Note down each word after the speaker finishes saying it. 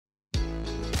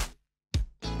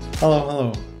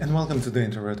Hello, and welcome to the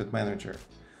Integrated Manager.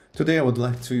 Today I would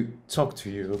like to talk to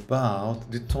you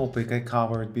about the topic I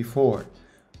covered before,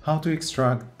 how to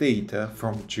extract data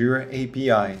from JIRA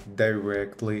API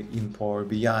directly in Power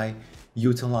BI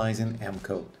utilizing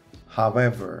M-code.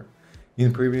 However,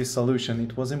 in previous solution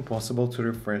it was impossible to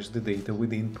refresh the data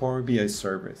within Power BI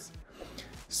service.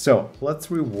 So let's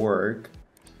rework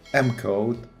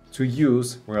M-code to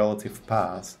use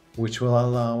RelativePath, which will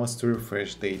allow us to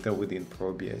refresh data within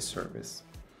Power BI service.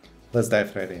 Let's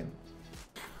dive right in.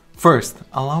 First,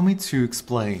 allow me to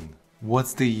explain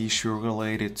what's the issue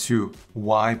related to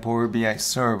why Power BI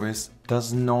service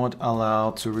does not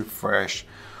allow to refresh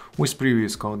with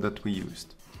previous code that we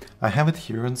used. I have it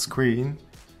here on screen,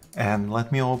 and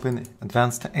let me open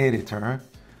Advanced Editor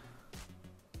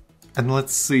and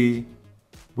let's see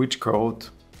which code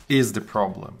is the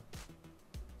problem.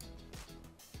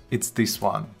 It's this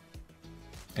one.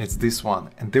 It's this one,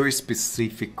 and there is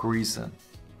specific reason.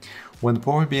 When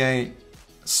Power BI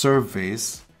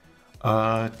service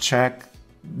does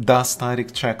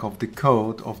static check of the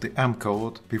code, of the M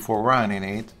code before running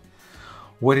it,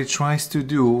 what it tries to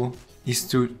do is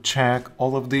to check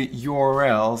all of the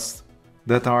URLs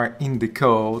that are in the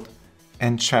code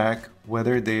and check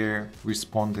whether they're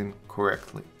responding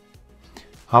correctly.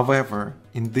 However,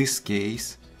 in this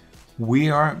case, we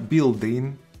are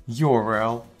building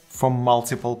URL from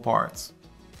multiple parts.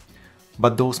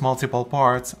 But those multiple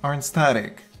parts aren't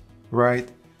static,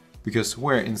 right? Because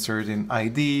we're inserting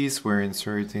IDs, we're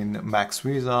inserting max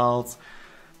results,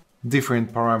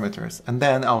 different parameters. And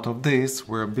then out of this,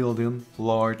 we're building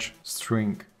large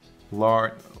string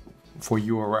for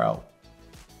URL.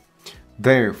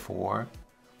 Therefore,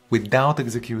 without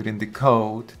executing the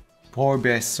code, Power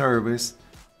BI service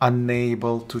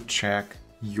unable to check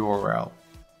URL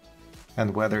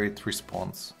and whether it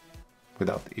responds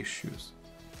without issues.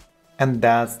 And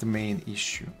that's the main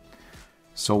issue.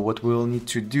 So what we'll need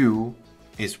to do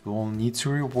is we'll need to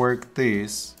rework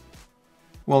this.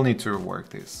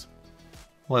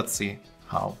 Let's see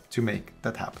how to make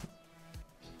that happen.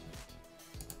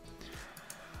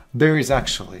 There is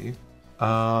actually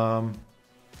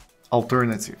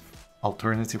alternative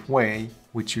way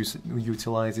which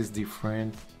utilizes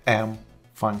different M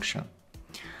function.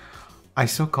 I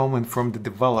saw a comment from the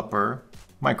developer,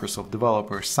 Microsoft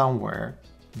developer somewhere,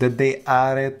 that they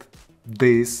added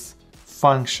this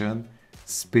function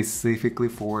specifically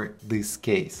for this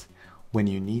case, when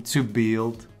you need to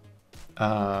build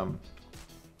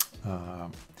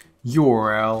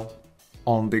URL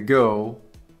on the go,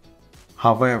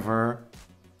 however,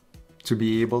 to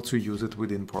be able to use it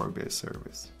within Power BI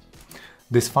service.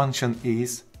 This function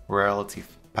is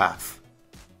RelativePath.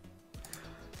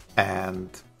 And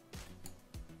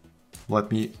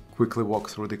let me quickly walk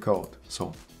through the code.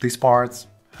 So these parts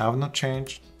have not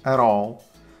changed at all.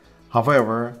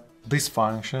 However, this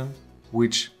function,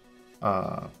 which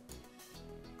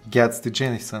gets the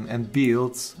JSON and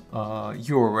builds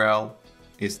URL,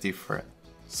 is different.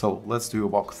 So let's do a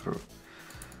walkthrough.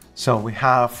 So we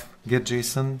have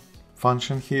getJSON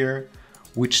function here,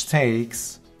 which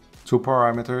takes two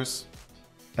parameters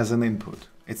as an input.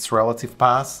 It's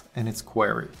RelativePath and it's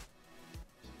query.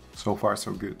 So far,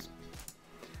 so good.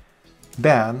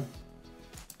 Then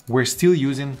we're still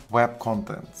using web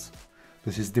contents.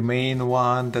 This is the main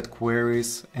one that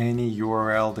queries any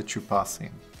URL that you pass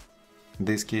in. In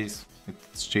this case,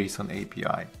 it's JSON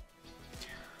API.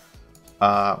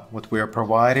 What we are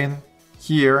providing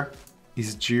here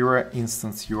is JIRA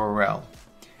instance URL.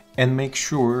 And make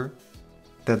sure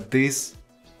that this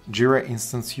JIRA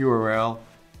instance URL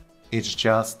is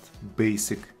just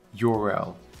basic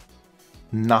URL.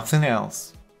 Nothing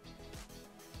else.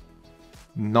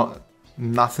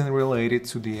 Nothing related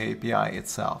to the API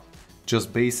itself.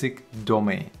 Just basic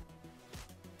domain.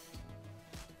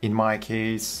 In my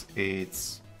case,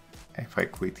 it's, if I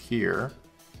quit here,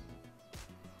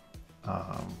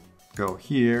 go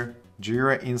here,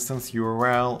 JIRA instance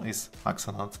URL is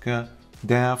Oksanatka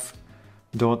dev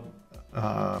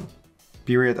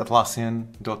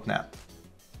 @Atlassian.net.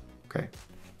 Okay,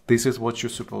 this is what you're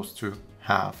supposed to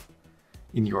have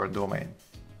in your domain.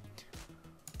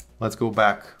 Let's go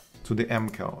back to the M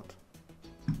code.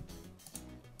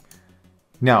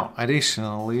 Now,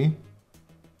 additionally,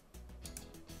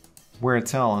 we're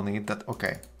telling it that,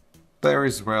 okay, there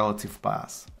is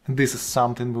RelativePath, and this is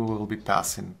something we will be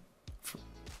passing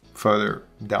further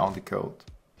down the code.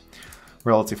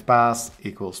 RelativePath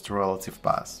equals to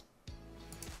RelativePath.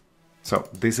 So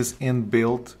this is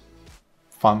inbuilt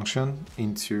function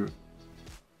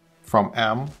from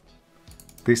M.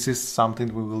 This is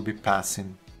something we will be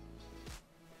passing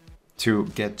to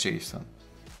getJSON.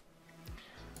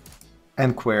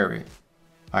 and query.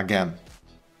 Again,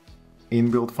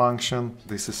 inbuilt function,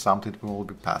 this is something we will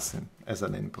be passing as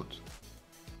an input.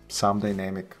 Some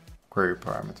dynamic query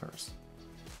parameters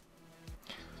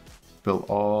will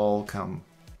all come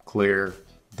clear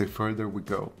the further we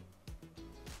go.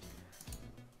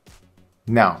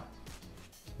 Now,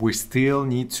 we still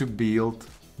need to build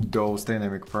those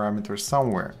dynamic parameters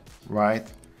somewhere,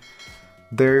 right?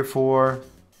 Therefore,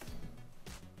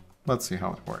 let's see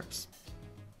how it works.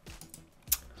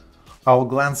 I'll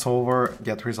glance over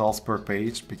get results per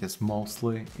page because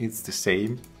mostly it's the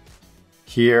same.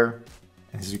 Here,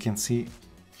 as you can see,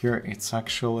 here it's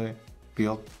actually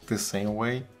built the same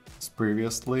way as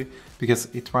previously because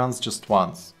it runs just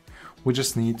once. We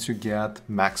just need to get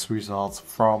max results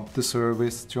from the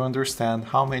service to understand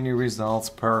how many results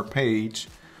per page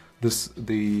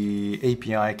the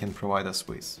API can provide us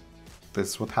with. This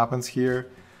is what happens here.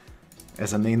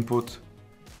 As an input,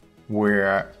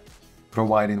 we're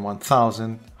providing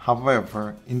 1000.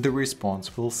 However, in the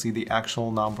response, we'll see the actual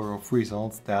number of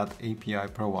results that API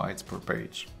provides per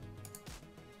page.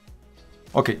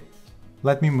 Okay,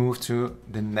 let me move to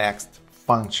the next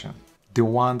function, the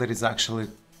one that is actually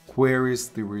queries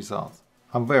the results.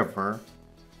 However,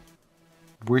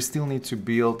 we still need to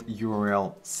build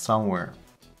URL somewhere.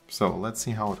 So let's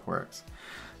see how it works.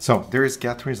 So there is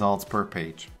get results per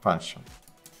page function.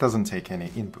 It doesn't take any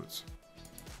inputs,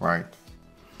 right?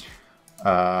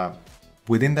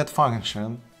 Within that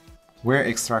function, we're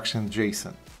extracting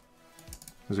JSON.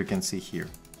 As you can see here,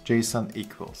 JSON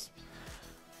equals.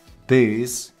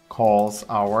 This calls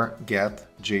our get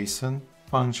JSON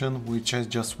function, which I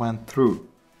just went through,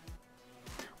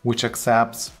 which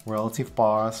accepts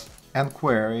RelativePath and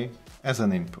query as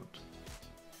an input.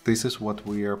 This is what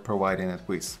we are providing it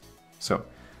with. So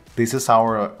this is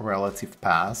our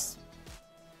RelativePath,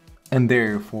 and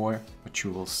therefore what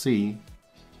you will see,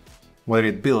 what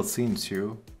it builds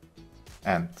into,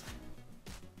 and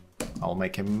I'll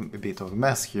make a bit of a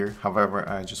mess here, however,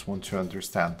 I just want to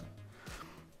understand.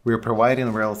 We're providing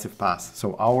RelativePath,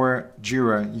 so our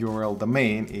JIRA URL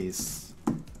domain is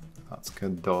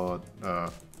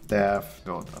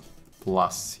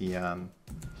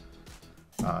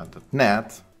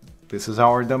dev.plusian.net. This is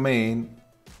our domain.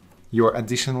 You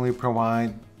additionally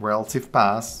provide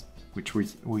RelativePath, which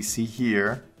we see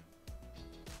here.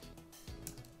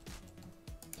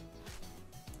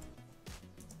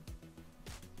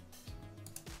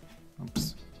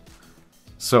 Oops.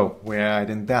 So we're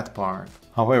adding that part.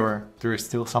 However, there is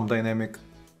still some dynamic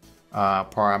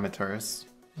parameters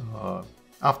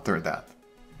after that.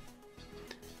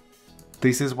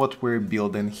 This is what we're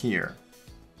building here.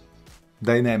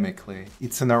 Dynamically,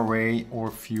 it's an array or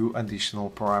few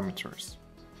additional parameters.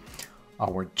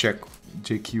 Our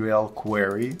JQL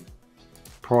query,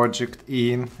 project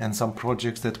in, and some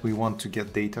projects that we want to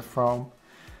get data from.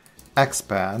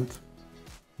 Expand,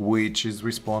 which is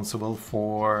responsible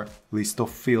for list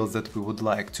of fields that we would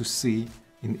like to see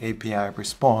in API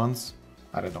response.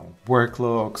 I don't know, work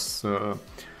logs,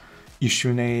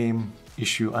 issue name,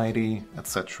 issue ID,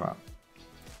 etc.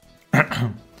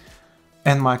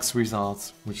 And max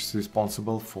results, which is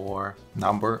responsible for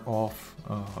number of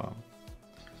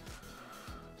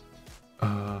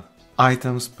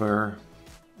items per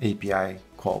API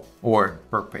call or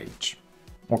per page.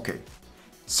 Okay,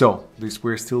 so this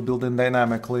we're still building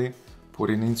dynamically,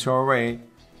 putting into array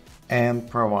and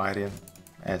providing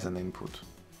as an input,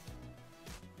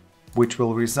 which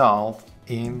will result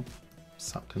in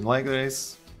something like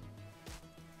this.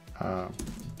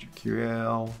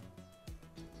 GQL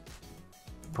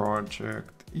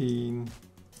project in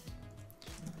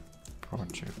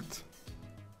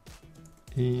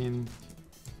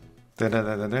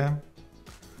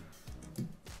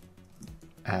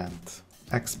and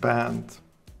expand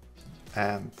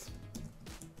and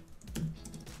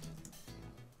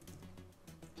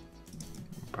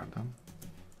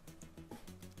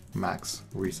max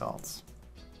results.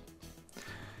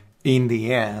 In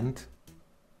the end,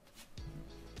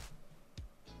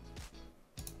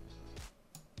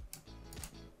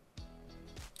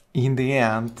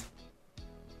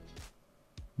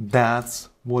 that's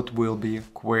what will be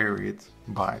queried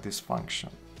by this function.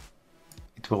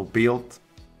 It will build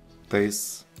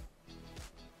this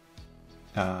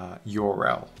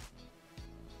URL.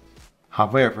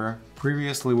 However,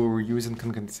 previously we were using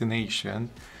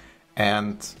concatenation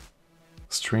and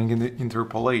string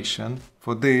interpolation.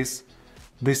 For this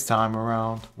time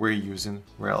around we're using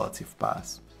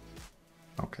RelativePath.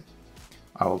 Okay,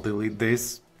 I will delete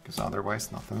this because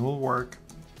otherwise nothing will work.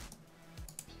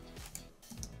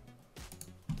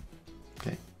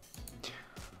 Okay.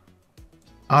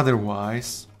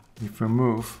 Otherwise, If we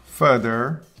move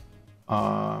further,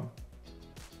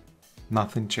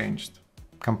 nothing changed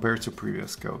compared to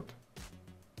previous code.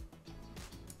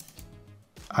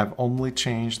 I've only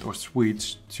changed or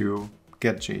switched to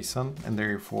getJSON and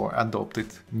therefore adopted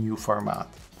new format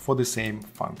for the same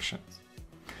functions.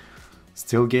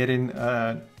 Still getting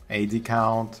AD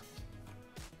count,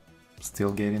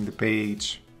 still getting the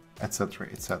page, etc,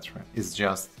 etc. It's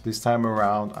just this time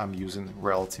around I'm using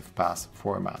RelativePath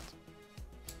format.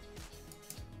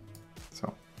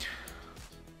 So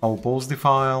I'll pause the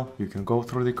file, you can go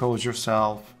through the code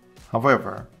yourself.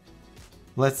 However,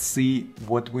 let's see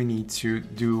what we need to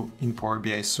do in Power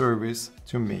BI service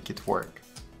to make it work.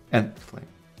 And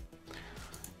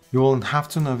you will have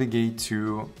to navigate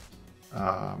to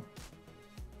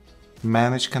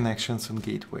manage connections and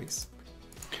gateways.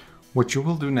 What you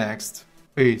will do next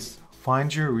is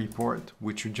find your report,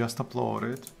 which you just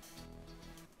uploaded,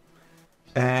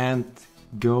 and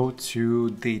go to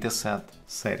dataset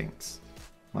settings.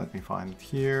 Let me find it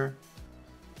here,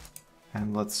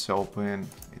 and let's open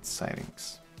its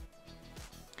settings.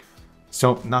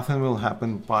 So nothing will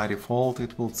happen by default.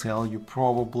 It will tell you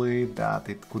probably that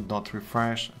it could not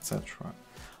refresh, etc.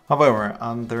 However,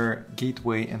 under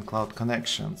gateway and cloud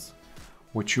connections,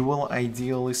 what you will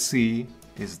ideally see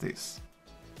is this.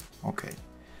 Okay,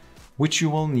 which you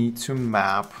will need to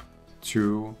map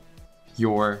to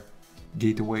your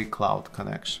gateway cloud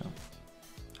connection.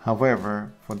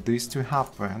 However, for this to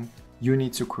happen, you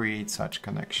need to create such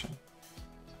connection.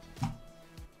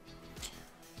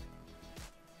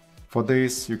 For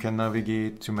this, you can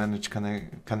navigate to manage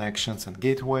connections and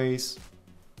gateways,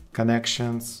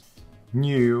 connections,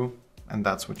 new, and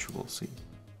that's what you will see.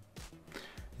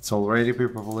 It's already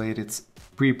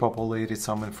pre-populated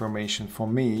some information for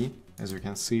me. As you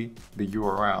can see, the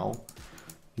URL.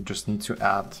 You just need to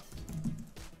add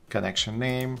connection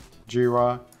name,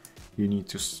 JIRA. You need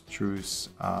to choose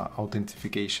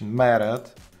authentication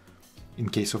method. In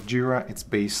case of JIRA, it's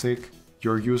basic.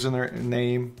 Your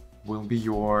username will be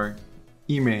your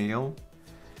email.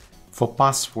 For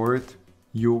password,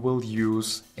 you will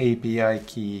use API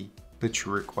key that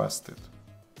you requested.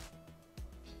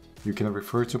 You can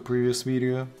refer to previous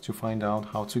video to find out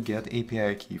how to get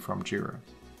API key from JIRA.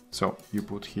 So you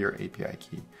put here API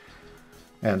key.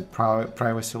 And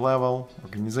privacy level,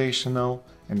 organizational,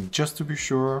 and just to be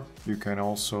sure, you can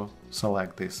also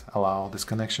select this. Allow this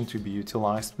connection to be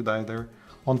utilized with either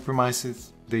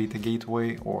on-premises data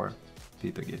gateway or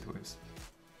data gateways.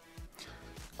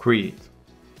 Create.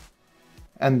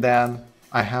 And then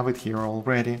I have it here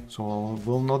already, so I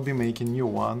will not be making new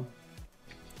one.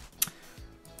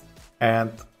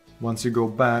 And once you go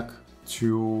back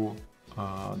to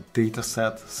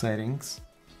dataset settings,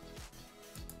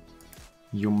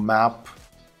 you map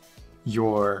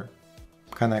your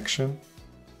connection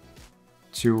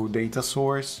to data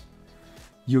source.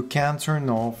 You can turn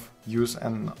off use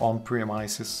an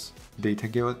on-premises data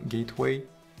gateway.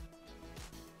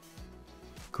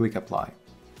 Click apply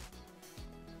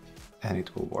and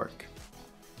it will work.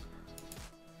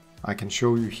 I can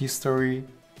show you history.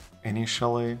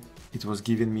 Initially, it was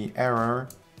giving me error.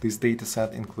 This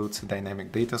dataset includes a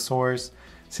dynamic data source.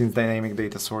 Since dynamic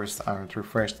data sources aren't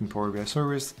refreshed in Power BI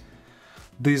service,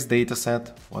 this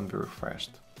dataset won't be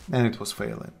refreshed, and it was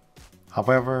failing.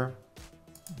 However,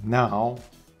 now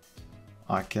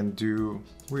I can do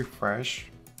refresh.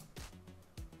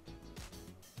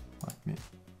 Let me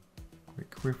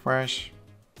quick refresh.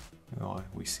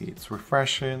 We see it's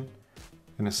refreshing.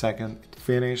 In a second, it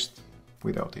finished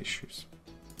without issues.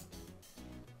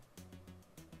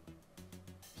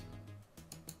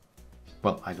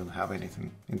 Well, I don't have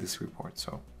anything in this report,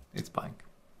 so it's blank.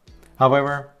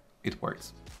 However, it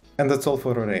works. And that's all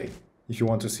for today. If you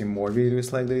want to see more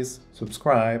videos like this,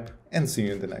 subscribe and see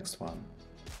you in the next one.